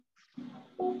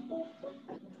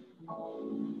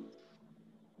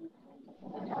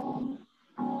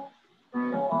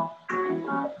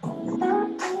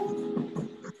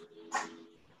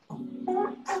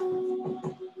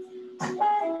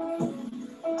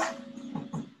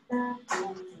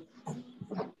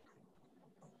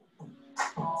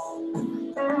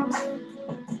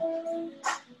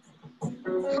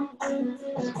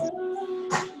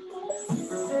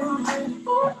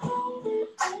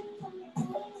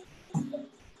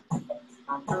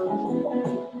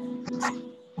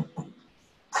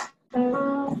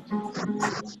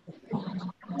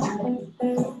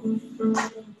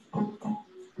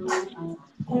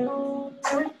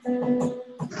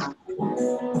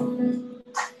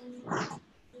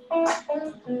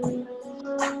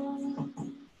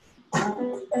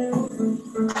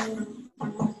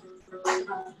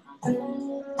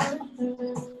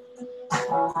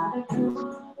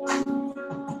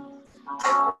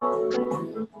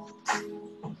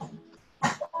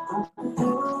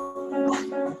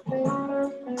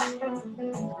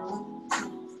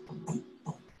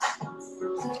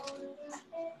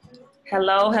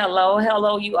Hello, hello,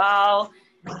 hello, you all.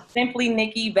 Simply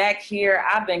Nikki back here.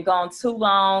 I've been gone too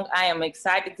long. I am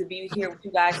excited to be here with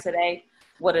you guys today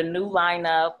with a new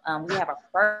lineup. We have our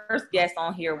first guest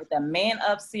on here with the Man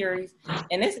Up series,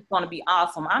 and this is going to be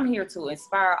awesome. I'm here to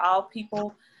inspire all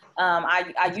people.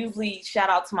 I usually shout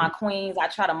out to my queens. I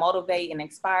try to motivate and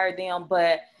inspire them,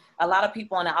 but a lot of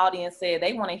people in the audience said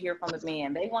they want to hear from the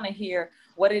men. They want to hear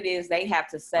what it is they have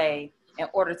to say in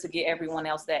order to get everyone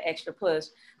else that extra push.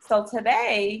 So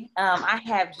today, I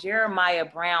have Jeremiah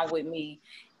Brown with me,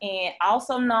 and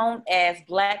also known as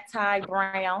Black Tie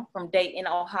Brown from Dayton,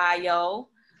 Ohio.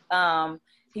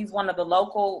 He's one of the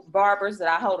local barbers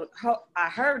that I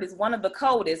heard is one of the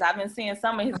coldest. I've been seeing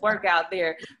some of his work out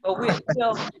there, but we'll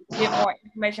get more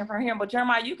information from him. But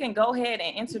Jeremiah, you can go ahead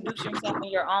and introduce yourself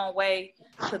in your own way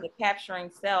to the Capturing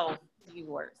Self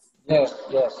viewers. Yes,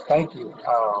 thank you.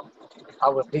 I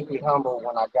was deeply humbled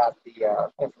when I got the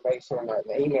information,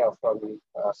 the email from you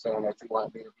saying that you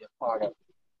wanted me to be a part of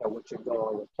what you're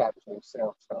doing with Capturing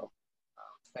Self. So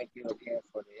thank you again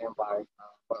for the invite.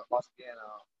 But once again,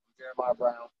 Jeremiah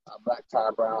Brown, Black Tie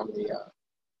Brown,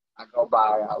 I go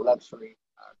by luxury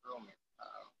grooming.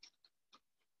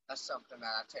 That's something that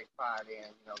I take pride in,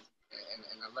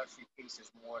 and the luxury piece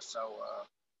is more so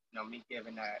me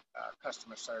giving that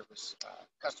customer service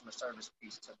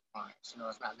piece to the clients.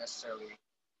 It's not necessarily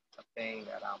a thing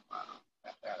that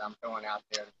I'm throwing out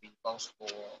there to be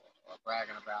boastful or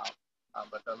bragging about,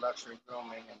 but the luxury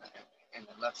grooming and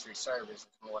the luxury service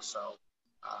is more so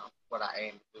what I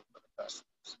aim to do for the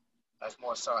customers. That's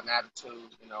more so an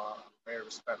attitude. I'm very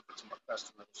respectful to my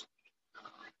customers.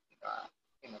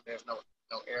 There's no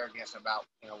arrogance about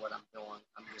what I'm doing.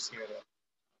 I'm just here to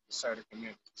serve the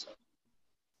community. So.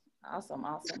 Awesome.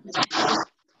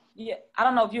 Yeah, I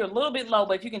don't know if you're a little bit low,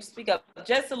 but if you can speak up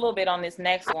just a little bit on this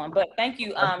next one. But thank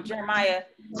you, Jeremiah.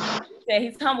 Said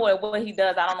he's humble at what he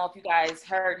does. I don't know if you guys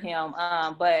heard him,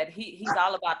 but he's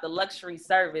all about the luxury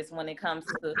service when it comes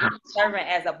to serving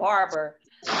as a barber.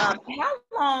 How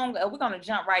long? We're going to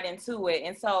jump right into it.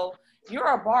 And so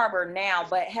you're a barber now,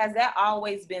 but has that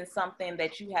always been something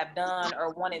that you have done or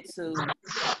wanted to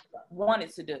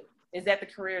do? Is that the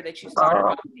career that you started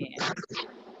off in?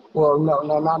 Well, no,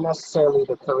 not necessarily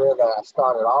the career that I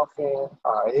started off in.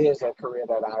 It is a career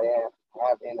that I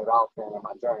have ended off in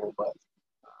my journey, but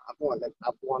I've wanted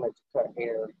to cut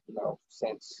hair,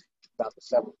 since about the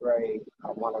 7th grade.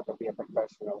 I wanted to be a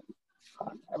professional.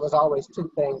 It was always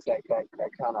two things that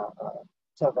kind of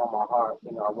tug on my heart.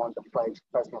 I wanted to play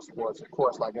professional sports, of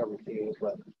course, like every kid,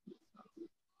 but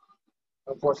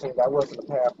unfortunately, that wasn't the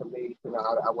path for me.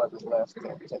 I wasn't blessed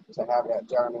to have that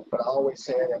journey. But I always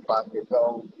said if I could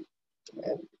go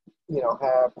and,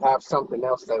 have something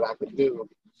else that I could do,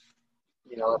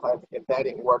 if that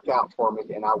didn't work out for me,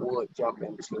 then I would jump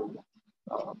into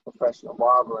professional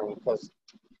barbering because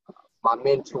my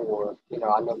mentor,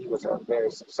 I know he was a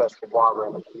very successful barber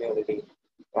in the community.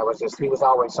 He was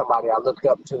always somebody I looked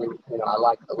up to. I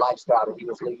liked the lifestyle that he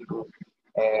was leading.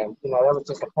 And, that was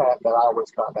just a path that I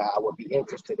always thought that I would be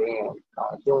interested in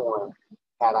doing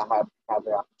had I had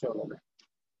the opportunity.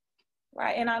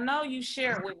 Right. And I know you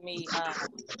shared with me,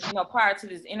 prior to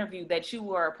this interview that you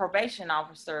were a probation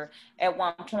officer at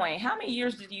one point. How many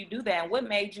years did you do that? And what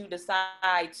made you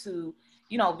decide to,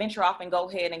 venture off and go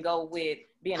ahead and go with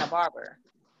being a barber?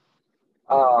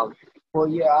 Well,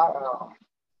 yeah, I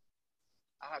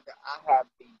had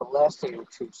the blessing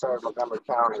to serve Montgomery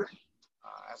County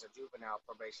as a juvenile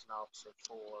probation officer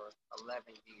for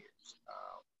 11 years.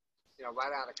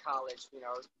 Right out of college,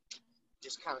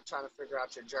 just kind of trying to figure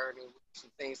out your journey, some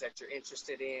things that you're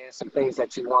interested in, some things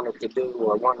that you wanted to do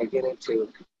or wanted to get into.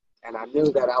 And I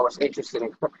knew that I was interested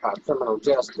in criminal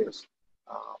justice.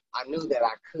 I knew that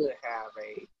I could have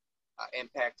a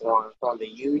impact on the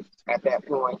youth at that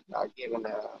point, given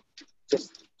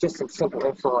just some simple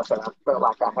influence that I felt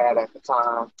like I had at the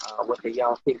time with the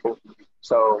young people.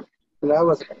 So that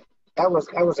was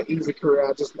an easy career.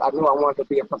 I knew I wanted to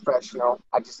be a professional.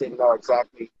 I just didn't know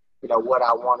exactly what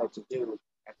I wanted to do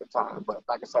at the time. But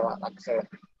like I said,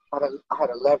 I had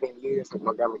 11 years with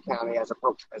Montgomery County as a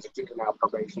juvenile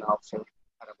probation officer.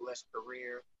 Had a blessed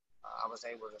career. I was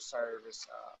able to service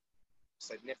a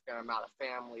significant amount of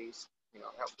families,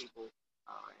 help people,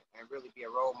 and really be a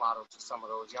role model to some of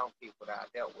those young people that I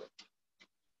dealt with.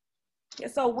 Yeah,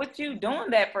 so with you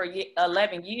doing that for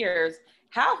 11 years,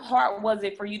 how hard was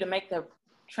it for you to make the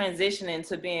transition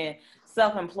into being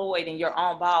self-employed and your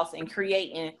own boss and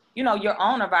creating, your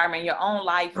own environment, your own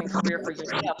life and career for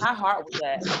yourself? How hard was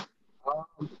that?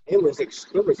 It was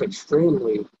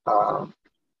extremely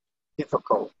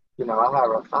difficult. I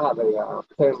have a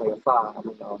family of five.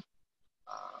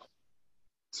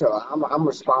 So I'm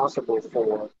responsible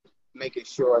for making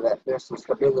sure that there's some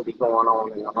stability going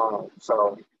on in the home.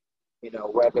 So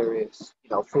whether it's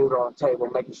food on the table,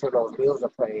 making sure those bills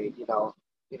are paid.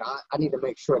 I need to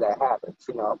make sure that happens.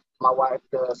 My wife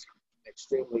does an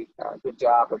extremely good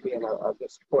job of being a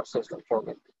good support system for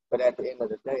me. But at the end of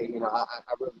the day, I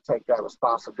really take that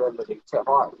responsibility to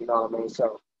heart. You know what I mean?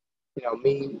 So,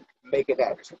 me making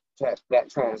that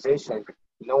transition,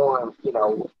 knowing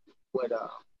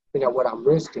what I'm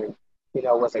risking,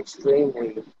 was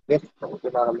extremely difficult.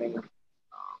 You know what I mean?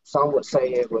 Some would say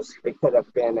it could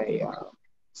have been a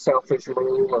selfish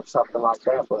move or something like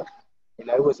that, but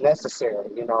it was necessary.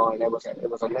 And it was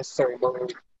a necessary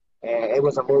move, and it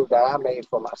was a move that I made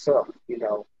for myself.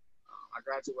 I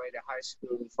graduated high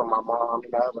school from my mom.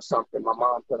 It was something my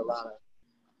mom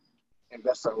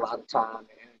invested a lot of time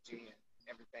and energy and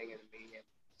everything into me, and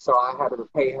so I had to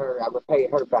repay her. I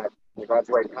repaid her back when I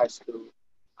graduated high school.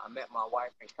 I met my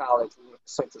wife in college. We went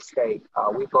to Central State.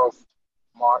 We both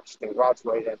marched and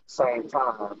graduated at the same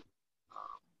time.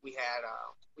 We had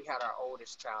our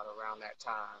oldest child around that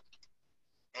time,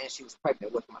 and she was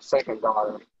pregnant with my second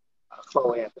daughter,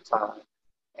 Chloe, at the time.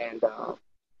 And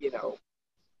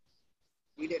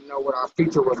we didn't know what our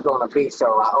future was going to be,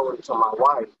 so I owed it to my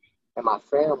wife and my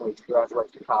family to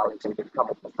graduate to college and become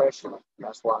a professional. And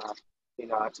that's why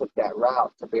I took that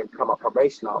route to become a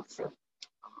probation officer.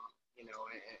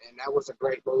 And that was a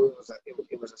great move.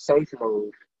 It was a safe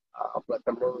move. But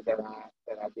the move that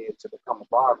I did to become a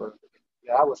barber,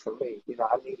 that was for me.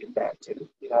 I needed that too.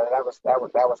 That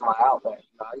was my outlet.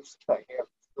 I used to cut hair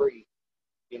for free,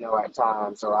 at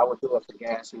times. So I would do it for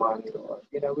gas money, or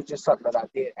it was just something that I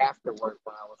did after work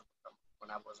when I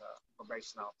was a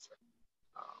probation officer.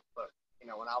 But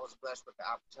when I was blessed with the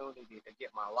opportunity to get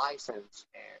my license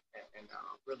and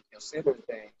really consider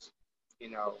things,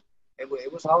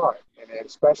 it was hard, and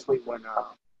especially when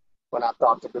I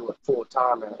thought to do it full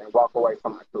time and walk away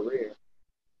from my career.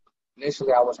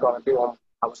 Initially, I was going to do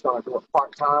it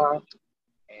part time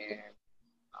and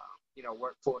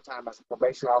work full time as a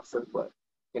probation officer. But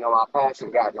my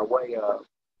passion got in the way of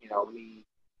me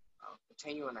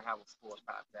continuing to have a full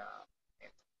time job.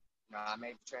 And I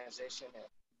made the transition, and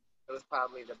it was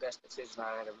probably the best decision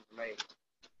I had ever made.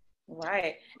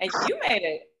 Right, and you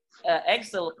made an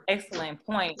excellent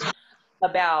point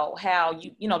about how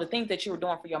the things that you were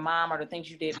doing for your mom or the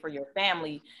things you did for your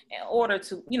family in order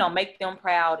to, make them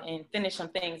proud and finish some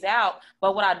things out.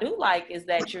 But what I do like is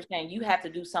that you're saying you have to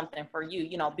do something for you.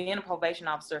 Being a probation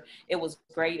officer, it was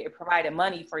great. It provided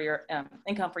money for your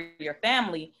income for your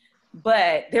family,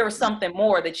 but there was something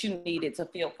more that you needed to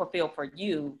fulfill for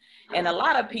you. And a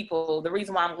lot of people, the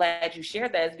reason why I'm glad you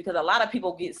shared that is because a lot of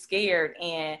people get scared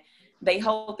and they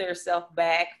hold themselves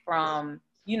back from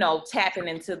tapping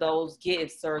into those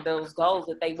gifts or those goals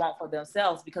that they want for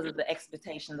themselves because of the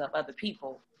expectations of other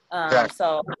people.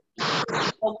 So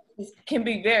it can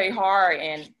be very hard,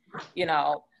 and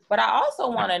but I also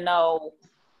want to know,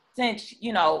 since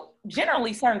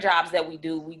generally certain jobs that we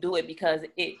do it because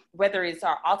whether it's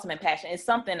our ultimate passion, it's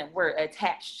something that we're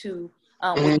attached to.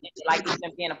 Like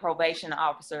even being a probation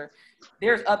officer,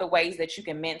 there's other ways that you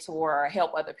can mentor or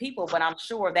help other people, but I'm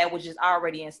sure that was just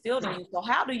already instilled in you. So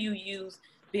how do you use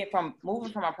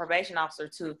moving from a probation officer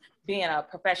to being a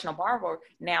professional barber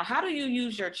now? How do you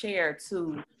use your chair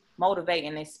to motivate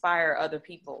and inspire other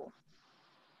people?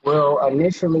 Well,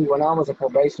 initially, when I was a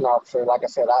probation officer, like I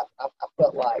said, I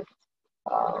felt like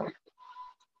I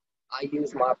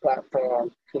used my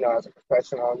platform, as a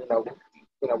professional,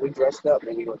 we dressed up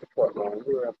when we went to Portland.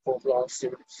 We were in full-blown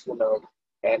suits,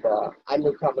 and I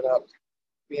knew coming up,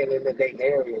 being in the Dayton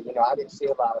area, I didn't see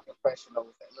a lot of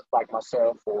professionals that looked like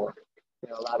myself, or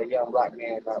a lot of young black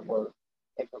men that were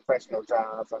in professional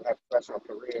jobs or had professional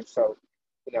careers. So,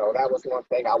 that was one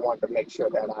thing I wanted to make sure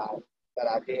that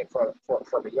I did for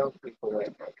the young people,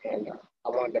 and I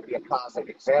wanted to be a positive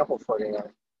example for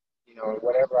them, in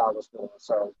whatever I was doing.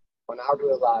 So when I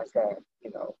realized that,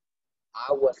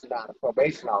 I was not a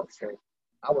probation officer,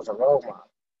 I was a role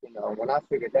model. When I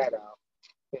figured that out,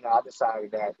 I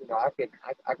decided that,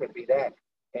 I could be that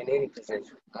in any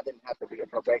position. I didn't have to be a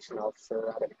probation officer.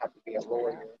 I didn't have to be a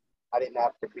lawyer. I didn't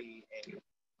have to be a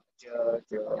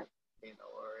judge or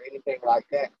anything like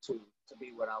that to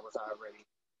be what I was already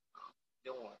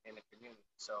doing in the community.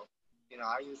 So,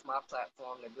 I use my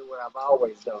platform to do what I've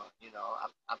always done.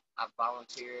 I've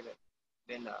volunteered and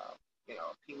been, a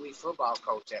Pee Wee football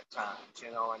coach at times,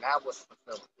 and that was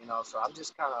fulfilling, So I'm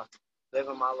just kind of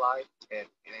living my life and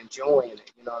enjoying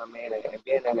it, you know what I mean? And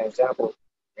being an example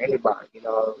for anybody,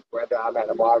 whether I'm at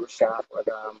a barbershop,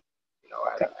 whether I'm,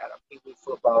 at a Pee Wee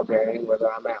football game,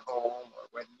 whether I'm at home, or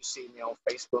whether you see me on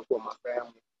Facebook with my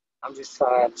family. I'm just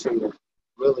trying to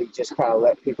really just kind of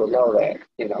let people know that,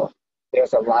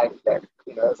 there's a life that,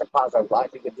 there's a positive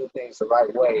life. You can do things the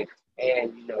right way,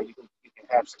 and, you can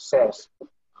have success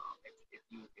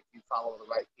if you follow the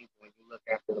right people and you look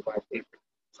after the right people.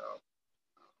 So,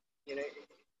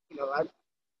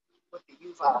 with the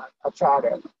youth, I try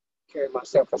to carry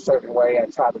myself a certain way. I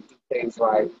try to do things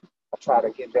right. I try to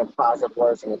give them positive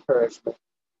words and encouragement.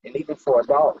 And even for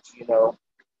adults,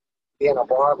 being a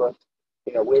barber,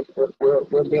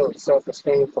 we're building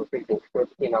self-esteem for people, for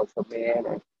men.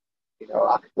 And,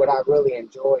 what I really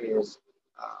enjoy is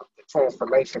the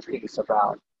transformation piece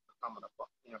about becoming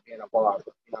being a barber.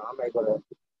 I'm able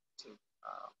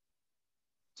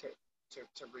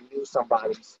to renew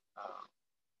somebody's,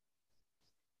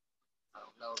 I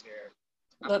don't know,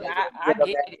 Look, I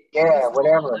get it. Yeah,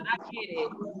 whatever. I get it.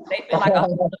 They feel like a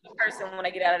whole other person when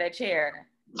they get out of that chair.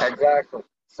 Exactly.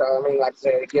 So, I mean, like I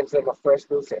said, it gives them a fresh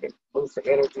boost of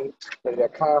energy. They're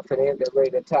confident. They're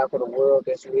ready to tackle the world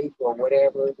this week or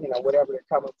whatever, whatever they're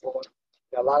coming for.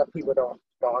 A lot of people don't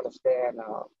understand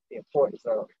the importance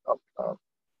of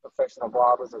professional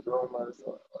barbers or groomers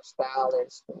or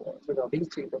stylists. Or, these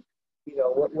people,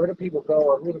 where do people go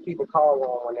or who do people call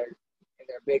on when they're in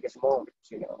their biggest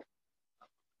moments,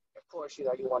 Of course, you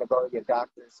want to go to your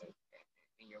doctors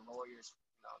and your lawyers.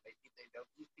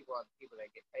 These people are the people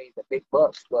that get paid the big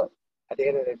bucks. But at the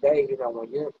end of the day,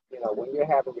 when you're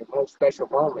having your most special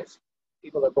moments,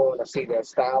 people are going to see their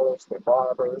stylists, their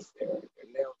barbers, their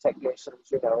nail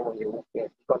technicians. When you're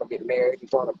going to get married, you're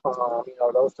going to prom,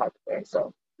 those type of things.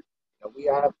 So, we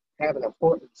have an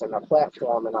importance in our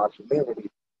platform in our community,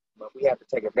 but we have to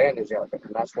take advantage of it,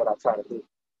 and that's what I try to do.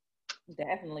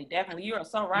 Definitely. You are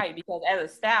so right, because as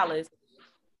a stylist,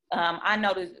 I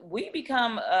noticed we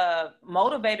become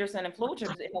motivators and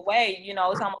influencers in a way. It's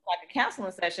almost like a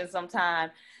counseling session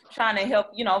sometimes, trying to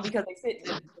help, because they sit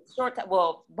in short time.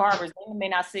 Well, barbers, they may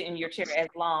not sit in your chair as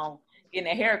long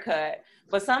getting a haircut,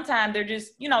 but sometimes they're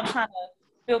just, trying to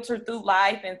filter through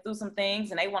life and through some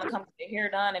things, and they want to come get their hair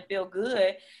done and feel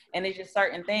good. And it's just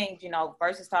certain things,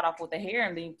 first start off with the hair,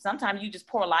 and then sometimes you just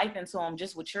pour life into them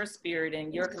just with your spirit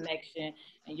and your connection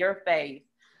and your faith.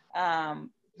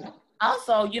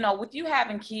 Also, with you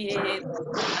having kids, I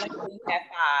know you have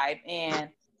 5, and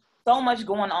so much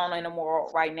going on in the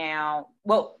world right now.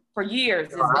 Well, for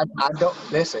years. I don't,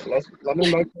 listen, let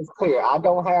me make this clear. I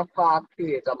don't have 5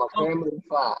 kids. I'm a family of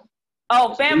 5.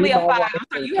 Oh, family of 5. I'm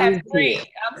sorry, you have 3. Kids.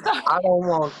 I'm sorry. I don't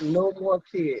want no more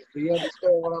kids. Do you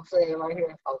understand what I'm saying right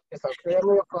here? It's a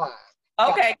family of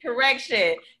 5. Okay,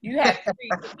 correction. You have 3,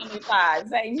 family of 5.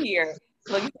 Same here.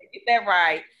 So you get that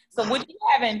right. So with you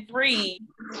having 3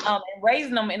 and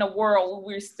raising them in a world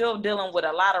where we're still dealing with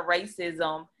a lot of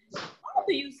racism, how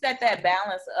do you set that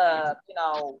balance of,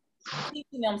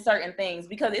 teaching them certain things?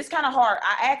 Because it's kind of hard.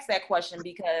 I asked that question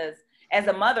because as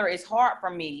a mother, it's hard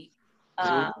for me,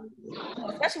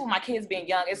 especially with my kids being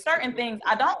young. It's certain things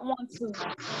I don't want to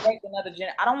raise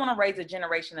I don't want to raise a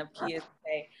generation of kids to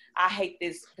say, I hate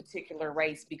this particular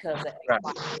race because of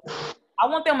X. I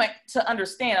want them to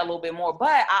understand a little bit more,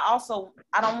 but I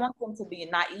don't want them to be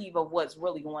naive of what's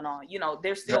really going on.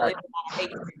 There's still is a lot of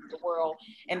hate in the world,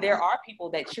 and there are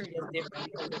people that treat us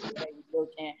different because of the way we look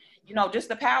and, just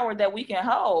the power that we can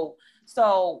hold.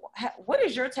 So what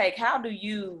is your take? How do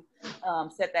you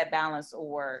set that balance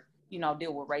or,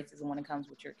 deal with racism when it comes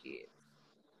with your kids?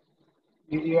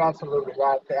 You're absolutely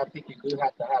right. I think you do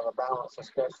have to have a balance,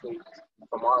 especially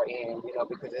from our end,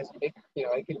 because it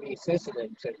can be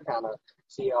sensitive to kind of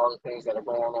see all the things that are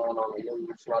going on the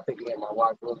news. I think me and my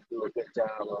wife really do a good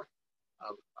job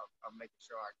of making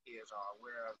sure our kids are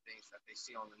aware of things that they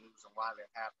see on the news and why they're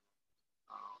happening.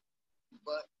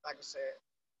 But like I said,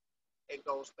 it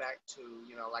goes back to,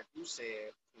 like you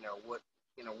said, what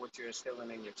you're instilling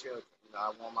in your children.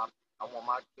 I want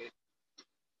my kid.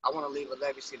 I want to leave a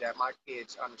legacy that my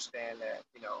kids understand that,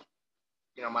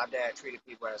 my dad treated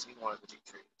people as he wanted to be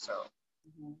treated. So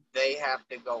they have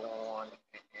to go on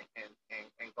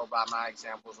and go by my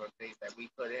examples or things that we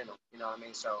put in them. You know what I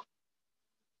mean? So,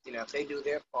 if they do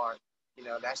their part,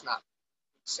 that's not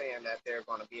saying that they're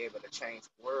going to be able to change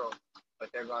the world, but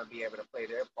they're going to be able to play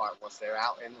their part once they're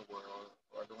out in the world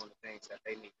or doing the things that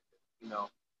they need to do.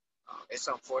 It's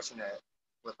unfortunate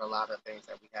with a lot of things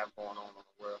that we have going on in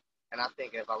the world. And I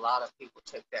think if a lot of people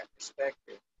took that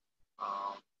perspective,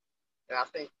 and I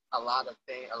think a lot of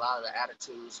the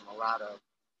attitudes and a lot of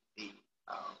the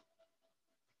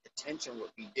attention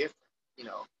would be different.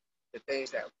 The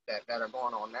things that are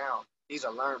going on now, these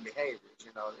are learned behaviors.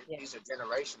 These are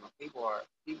generational. People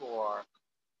are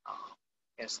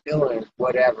instilling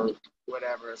whatever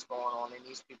is going on in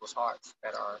these people's hearts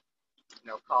that are,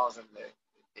 causing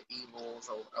the evils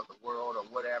of the world or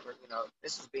whatever.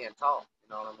 This is being taught. You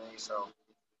know what I mean? So,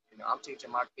 I'm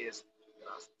teaching my kids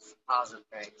positive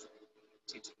things,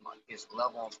 teaching my kids to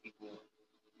love on people,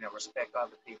 respect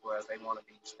other people as they want to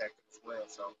be respected as well.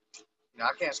 So,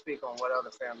 I can't speak on what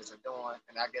other families are doing,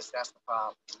 and I guess that's the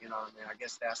problem. You know what I mean? I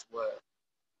guess that's what,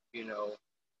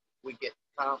 we get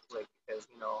conflict because,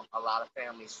 a lot of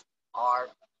families are,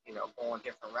 going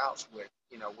different routes with,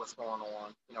 what's going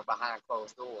on, behind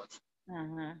closed doors.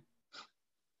 Mm-hmm.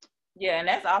 Yeah, and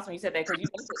that's awesome you said that, because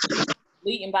you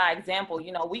leading by example.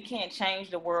 We can't change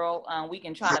the world. We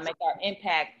can try to make our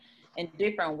impact in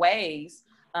different ways.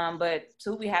 But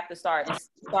too, we have to starting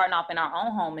off in our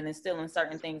own home and instilling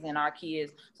certain things in our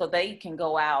kids so they can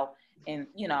go out and,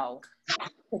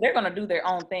 they're going to do their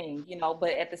own thing,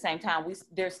 but at the same time,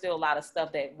 there's still a lot of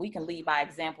stuff that we can lead by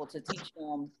example to teach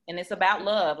them. And it's about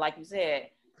love. Like you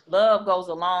said, love goes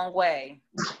a long way,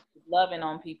 loving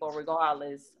on people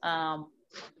regardless.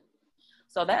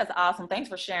 So that's awesome. Thanks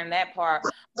for sharing that part.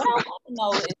 What I want to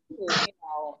know is,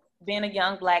 being a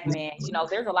young Black man,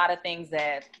 there's a lot of things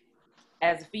that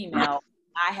as a female,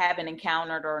 I haven't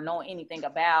encountered or know anything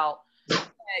about.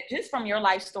 Just from your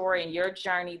life story and your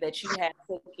journey that you have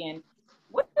taken,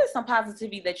 what is some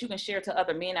positivity that you can share to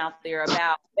other men out there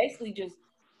about basically just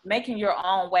making your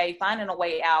own way, finding a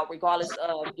way out regardless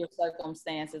of your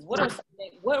circumstances? What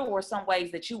were some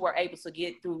ways that you were able to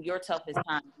get through your toughest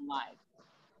times in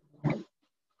life?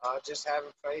 Just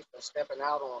having faith and stepping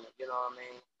out on it. You know what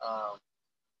I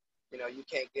mean? You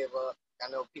can't give up. I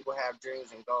know people have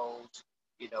dreams and goals.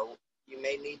 You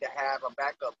may need to have a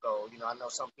backup goal. I know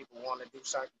some people want to do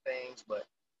certain things, but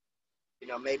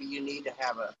maybe you need to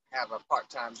have a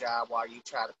part-time job while you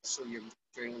try to pursue your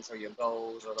dreams or your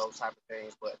goals or those type of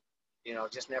things. But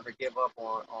just never give up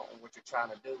on what you're trying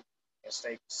to do and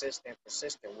stay persistent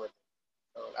with it.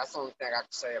 So that's the only thing I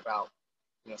can say about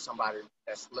somebody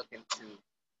that's looking to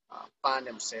find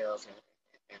themselves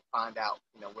and find out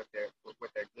what they're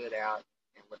good at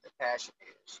and what their passion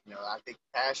is. I think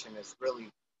passion is really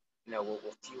what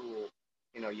will fuel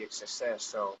your success.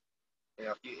 So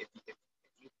if you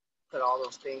put all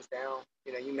those things down,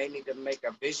 you may need to make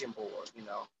a vision board.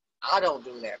 I don't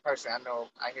do that personally. I know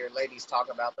I hear ladies talk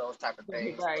about those type of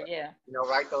things. Right, yeah.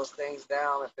 Write those things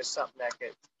down if it's something that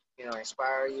could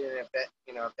inspire you, and if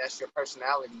that's your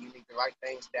personality, you need to write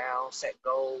things down, set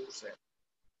goals,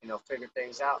 and figure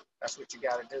things out. That's what you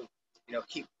got to do.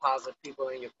 Keep positive people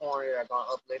in your corner that are going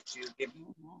to uplift you, give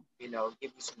you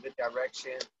some good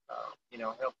direction,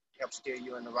 help steer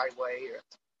you in the right way,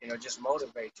 or just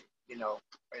motivate you.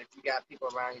 If you got people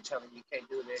around you telling you can't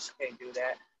do this, you can't do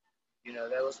that,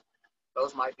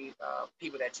 those might be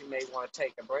people that you may want to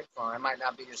take a break from. It might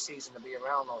not be your season to be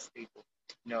around those people.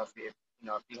 If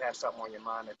you have something on your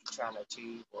mind that you're trying to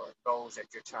achieve or goals that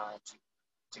you're trying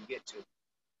to get to.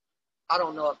 I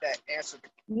don't know if that answered.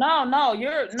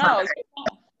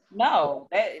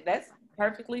 That's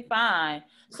perfectly fine.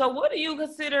 So what do you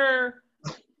consider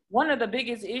one of the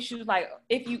biggest issues, like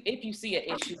if you see an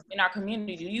issue in our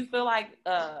community, do you feel like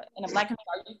in a Black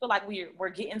community, do you feel like we're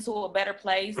getting to a better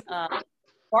place,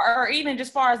 or even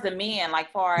just far as the men,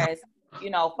 like far as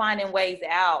finding ways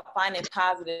out, finding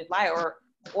positive light,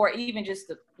 or even just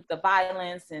the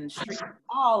violence and street,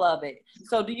 all of it.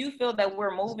 So do you feel that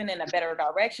we're moving in a better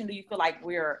direction? Do you feel like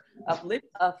we're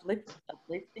uplifting,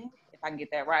 if I can get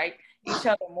that right, each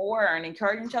other more and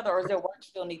encouraging each other, or is there work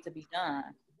still need to be done?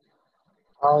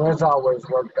 Oh, there's always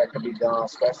work that can be done,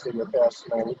 especially with us,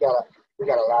 man. We got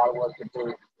a lot of work to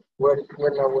do. We're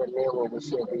nowhere near where we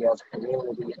should be as a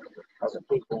community, as a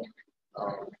people.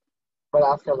 Um, but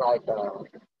I feel like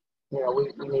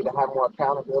we need to have more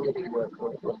accountability with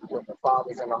the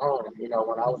fathers in the home. When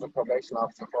I was a probation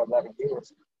officer for 11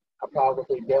 years, I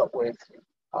probably dealt with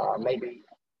maybe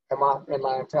in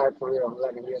my entire career of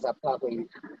 11 years, I probably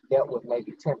dealt with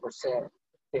maybe 10%,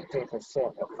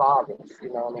 15% of fathers.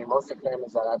 Most of the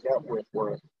families that I dealt with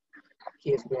were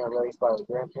kids being raised by their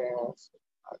grandparents,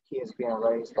 kids being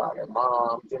raised by their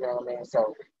moms. You know what I mean?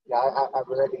 So yeah, I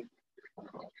really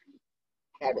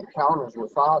had encounters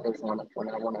with fathers when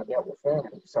I dealt with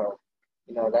families. So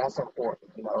that's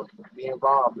important. Be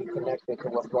involved, be connected to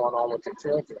what's going on with your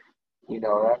children.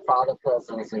 That father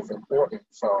presence is important.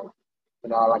 So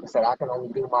like I said, I can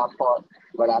only do my part,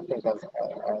 but I think as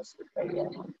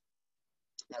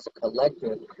a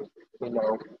collective, you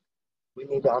know, we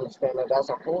need to understand that that's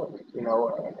important.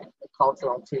 The culture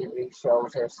on TV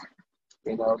shows us,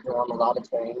 doing a lot of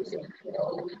things, and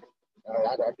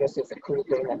I guess it's a cool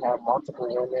thing to have multiple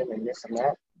women and this and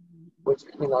that, which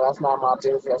that's not my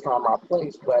business, that's not my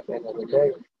place. But at the end of the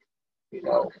day, you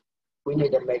know, we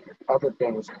need to make other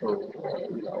things cool.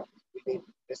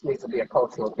 This needs to be a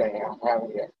cultural thing.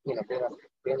 Having it, being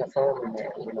a family man,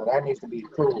 that needs to be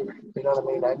cool. You know what I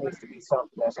mean? That needs to be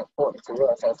something that's important to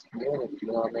us as a community.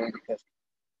 You know what I mean? Because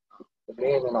the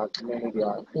men in our community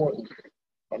are important,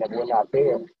 and if we're not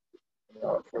there,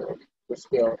 if we're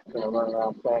still, running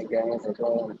around playing games and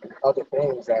doing other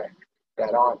things that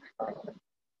aren't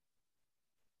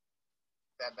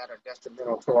that are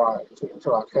detrimental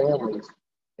to our families,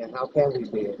 then how can we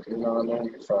be it? You know what I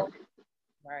mean? So.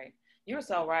 Right. You're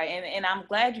so right. And I'm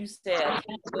glad you said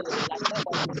accountability. Like that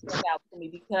was stuck out to me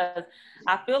because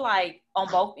I feel like on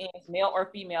both ends, male or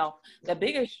female, the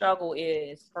biggest struggle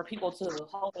is for people to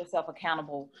hold themselves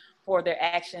accountable for their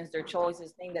actions, their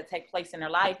choices, things that take place in their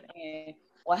life. And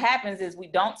what happens is we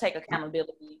don't take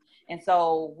accountability. And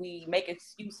so we make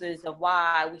excuses of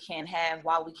why we can't have,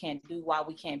 why we can't do, why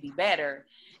we can't be better.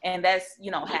 And that's,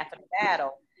 half of the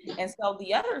battle. And so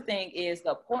the other thing is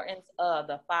the importance of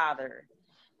the father.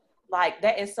 Like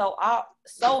that is so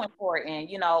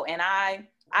important, and I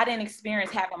didn't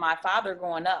experience having my father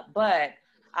growing up, but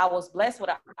I was blessed with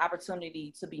an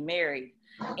opportunity to be married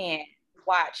and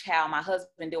watch how my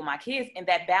husband deal with my kids, and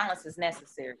that balance is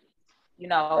necessary.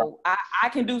 I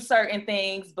can do certain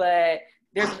things, but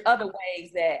there's other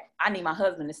ways that I need my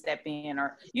husband to step in,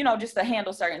 or just to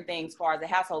handle certain things as far as the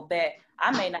household that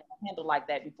I may not handle like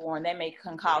that before, and that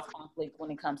can cause conflict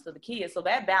when it comes to the kids. So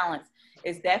that balance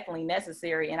is definitely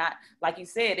necessary. And I, like you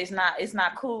said, it's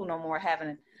not cool no more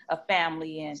having a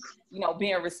family and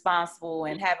being responsible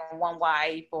and having one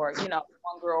wife or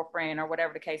one girlfriend or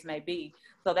whatever the case may be.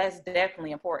 So that's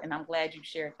definitely important. I'm glad you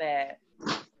shared that.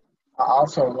 I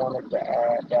also wanted to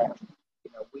add that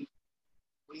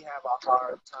we have a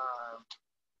hard time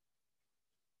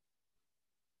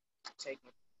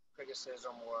taking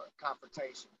criticism or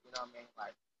confrontation. You know what I mean?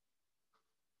 Like,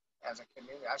 as a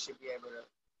community, I should be able to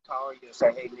call you and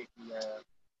say, "Hey, Nikki,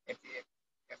 if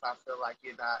I feel like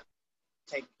you're not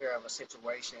taking care of a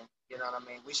situation, you know what I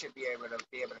mean? We should be able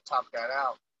to talk that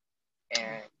out,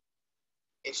 and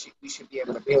we should be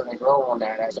able to build and grow on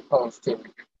that, as opposed to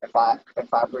if I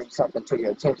bring something to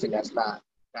your attention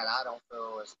that I don't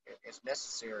feel is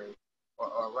necessary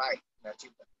or right that you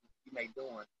may be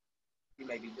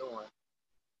doing.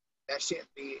 That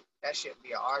shouldn't be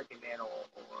an argument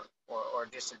or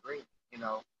disagreement.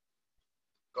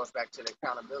 Goes back to the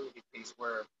accountability piece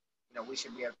where we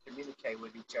should be able to communicate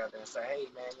with each other and say, hey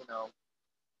man,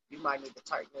 you might need to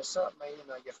tighten this up, man.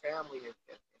 Your family is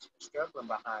struggling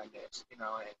behind this, and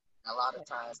a lot of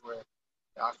times where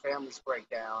our families break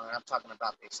down, and I'm talking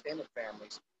about the extended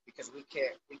families, because we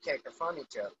can't confront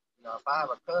each other. If I have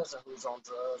a cousin who's on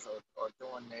drugs or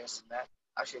doing this and that,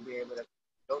 I should be able to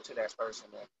go to that person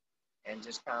and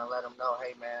just kind of let them know,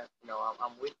 hey man,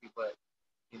 I'm with you, but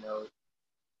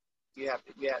you have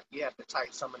to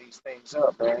tighten some of these things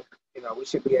up, man. We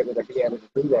should be able to do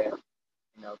that,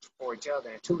 for each other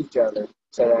and to each other,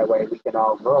 so that way we can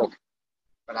all grow.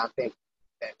 But I think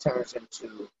that turns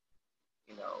into,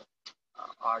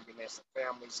 arguments and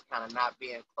families kind of not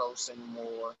being close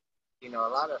anymore. A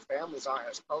lot of families aren't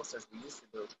as close as we used to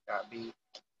do.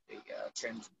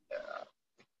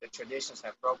 The traditions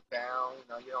have broke down.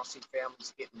 You don't see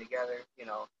families getting together.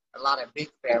 A lot of big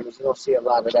families, you don't see a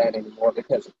lot of that anymore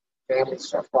because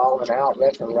families are falling out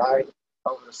left and right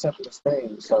over the simplest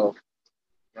things. So,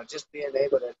 just being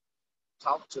able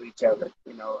talk to each other,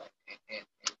 you know, and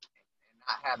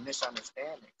not have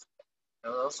misunderstandings.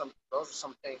 You know, those are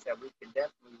some things that we can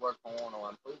definitely work on or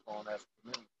improve on as a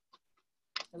community.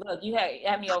 Look, you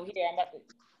had me over here.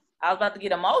 I was about to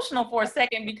get emotional for a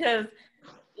second because,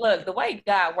 look, the way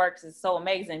God works is so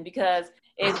amazing, because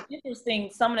it's interesting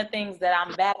some of the things that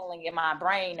I'm battling in my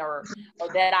brain or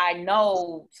that I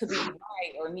know to be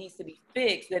right or needs to be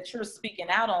fixed that you're speaking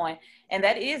out on. And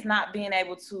that is not being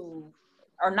able to,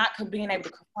 or not being able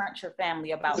to confront your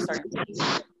family about certain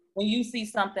things. When you see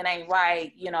something ain't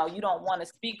right, you know, you don't want to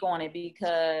speak on it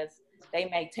because they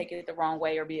may take it the wrong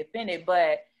way or be offended.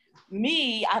 But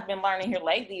me, I've been learning here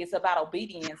lately, it's about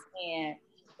obedience. And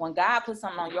when God puts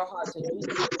something on your heart to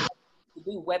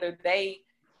do, whether they,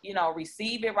 you know,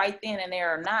 receive it right then and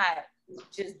there or not,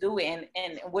 just do it.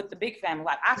 And with the big family,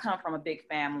 like I come from a big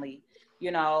family,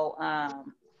 you know,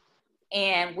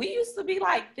 and we used to be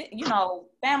like, you know,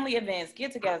 family events,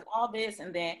 get togethers, all this.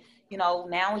 And then, you know,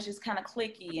 now it's just kind of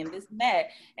cliquey and this and that.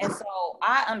 And so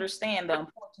I understand the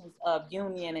importance of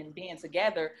union and being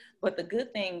together. But the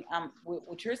good thing,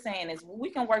 what you're saying is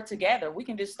we can work together. We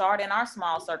can just start in our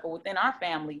small circle within our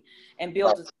family and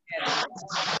build it together.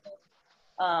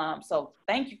 So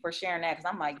thank you for sharing that, because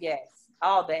I'm like, yes,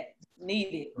 all that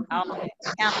needed, all that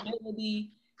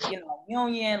accountability, you know,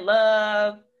 union,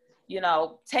 love, you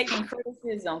know, taking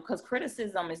criticism, because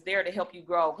criticism is there to help you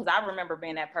grow. Because I remember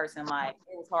being that person, like,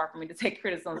 it was hard for me to take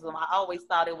criticism. I always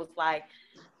thought it was like,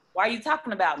 why are you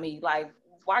talking about me? Like,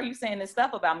 why are you saying this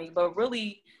stuff about me? But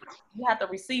really, you have to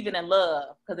receive it in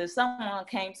love, because if someone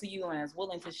came to you and is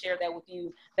willing to share that with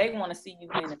you, they want to see you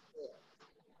win as well.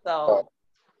 So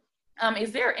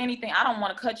is there anything, I don't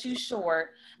want to cut you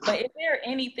short, but is there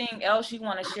anything else you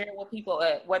want to share with people,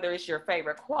 whether it's your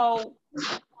favorite quote,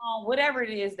 whatever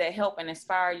it is that help and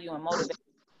inspire you and motivate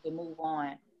you to move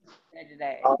on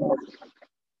today?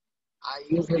 I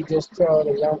usually just tell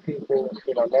the young people,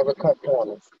 you know, never cut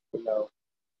corners. You know,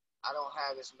 I don't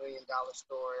have this $1 million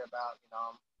story about, you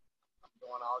know, I'm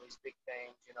doing all these big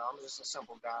things. You know, I'm just a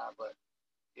simple guy, but,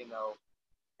 you know,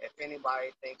 if anybody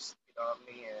thinks, you know, of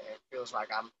me and feels like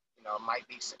I'm, you know, might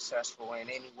be successful in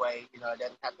any way, you know, it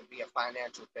doesn't have to be a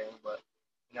financial thing, but,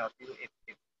 you know,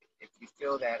 if you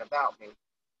feel that about me,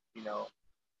 you know,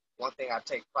 one thing I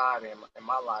take pride in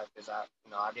my life is I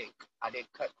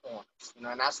didn't cut corners, you know,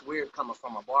 and that's weird coming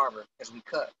from a barber because we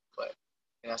cut, but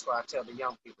that's why I tell the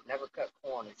young people, never cut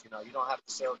corners. You know, you don't have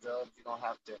to sell drugs, you don't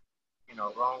have to, you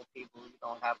know, wrong people, you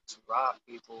don't have to rob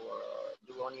people or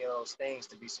do any of those things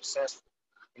to be successful.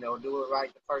 You know, do it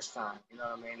right the first time, you know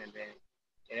what I mean, and then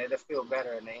it'll feel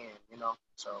better in the end, you know.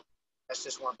 So that's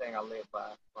just one thing I live by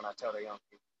when I tell the young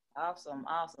people. Awesome,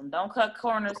 awesome. Don't cut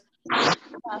corners.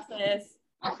 Process.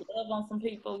 Love on some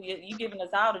people. You giving us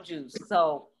all the juice.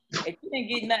 So if you didn't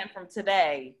get nothing from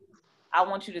today, I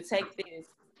want you to take this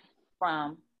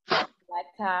from Black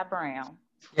Tie Brown.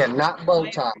 Yeah, not bow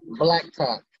tie, black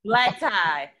tie. Black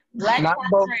Tie. Black Not Tie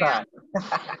bow Brown.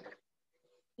 tie.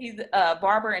 He's a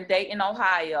barber in Dayton,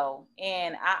 Ohio.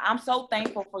 And I'm so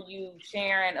thankful for you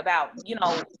sharing about, you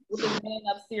know, with this Man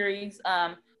Up series,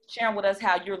 sharing with us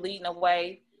how you're leading the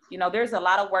way. You know, there's a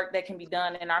lot of work that can be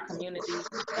done in our community.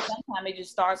 Sometimes it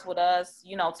just starts with us,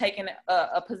 you know, taking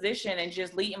a position and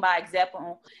just leading by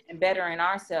example and bettering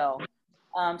ourselves.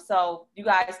 So you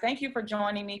guys, thank you for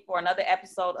joining me for another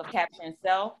episode of Capturing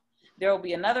Self. There will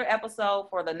be another episode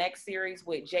for the next series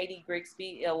with JD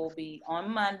Grigsby. It will be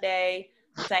on Monday,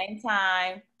 same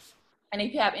time. And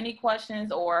if you have any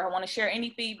questions or want to share any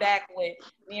feedback with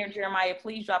me or Jeremiah,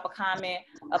 please drop a comment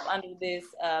up under this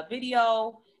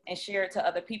video and share it to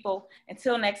other people.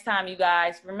 Until next time, you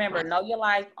guys, remember, know your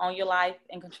life, own your life,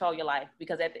 and control your life,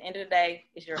 because at the end of the day,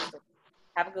 it's your story.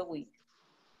 Have a good week.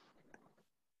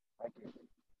 Thank you.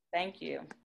 Thank you.